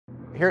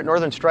Here at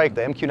Northern Strike,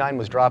 the MQ-9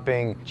 was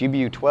dropping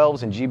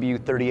GBU-12s and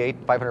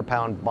GBU-38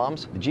 500-pound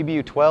bombs. The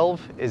GBU-12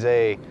 is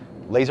a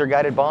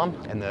laser-guided bomb,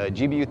 and the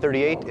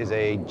GBU-38 is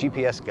a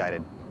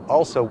GPS-guided.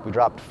 Also, we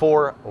dropped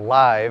 4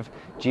 live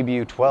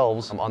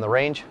GBU-12s on the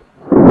range.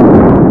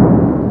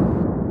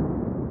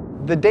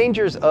 The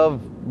dangers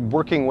of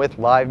working with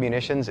live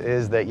munitions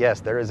is that, yes,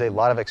 there is a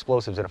lot of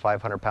explosives in a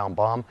 500-pound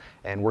bomb,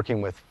 and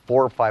working with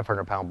 4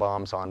 500-pound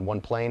bombs on one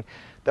plane,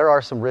 there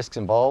are some risks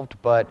involved,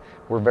 but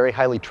we're very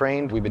highly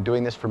trained. We've been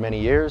doing this for many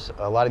years.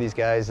 A lot of these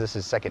guys, this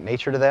is second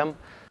nature to them.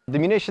 The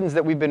munitions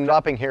that we've been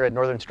dropping here at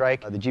Northern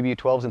Strike, the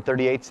GBU-12s and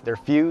 38s, they're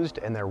fused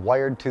and they're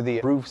wired to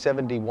the Groove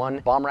 71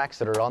 bomb racks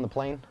that are on the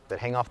plane that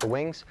hang off the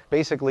wings.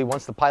 Basically,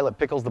 once the pilot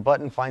pickles the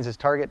button, finds his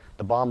target,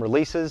 the bomb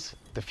releases,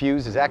 the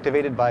fuse is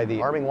activated by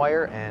the arming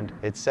wire, and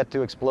it's set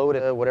to explode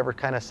at whatever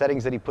kind of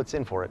settings that he puts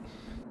in for it.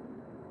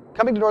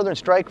 Coming to Northern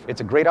Strike,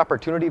 it's a great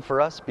opportunity for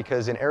us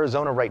because in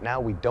Arizona right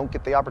now we don't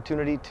get the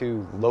opportunity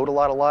to load a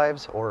lot of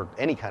lives or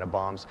any kind of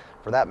bombs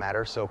for that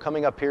matter. So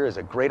coming up here is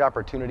a great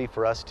opportunity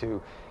for us to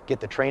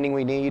get the training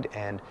we need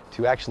and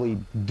to actually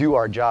do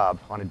our job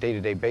on a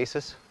day-to-day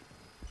basis.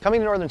 Coming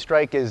to Northern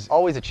Strike is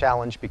always a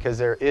challenge because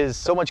there is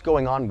so much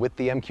going on with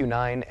the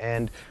MQ-9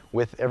 and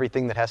with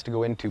everything that has to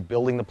go into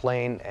building the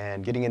plane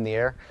and getting in the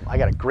air. I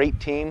got a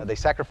great team. They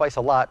sacrifice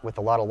a lot with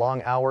a lot of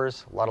long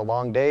hours, a lot of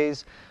long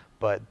days,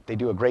 but they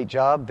do a great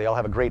job. They all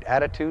have a great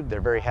attitude. They're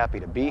very happy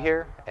to be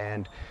here,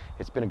 and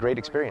it's been a great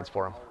experience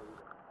for them.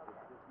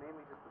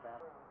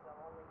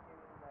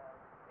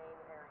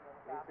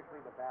 Basically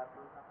the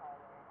bathroom.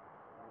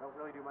 They don't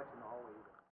really do much in the hallway either.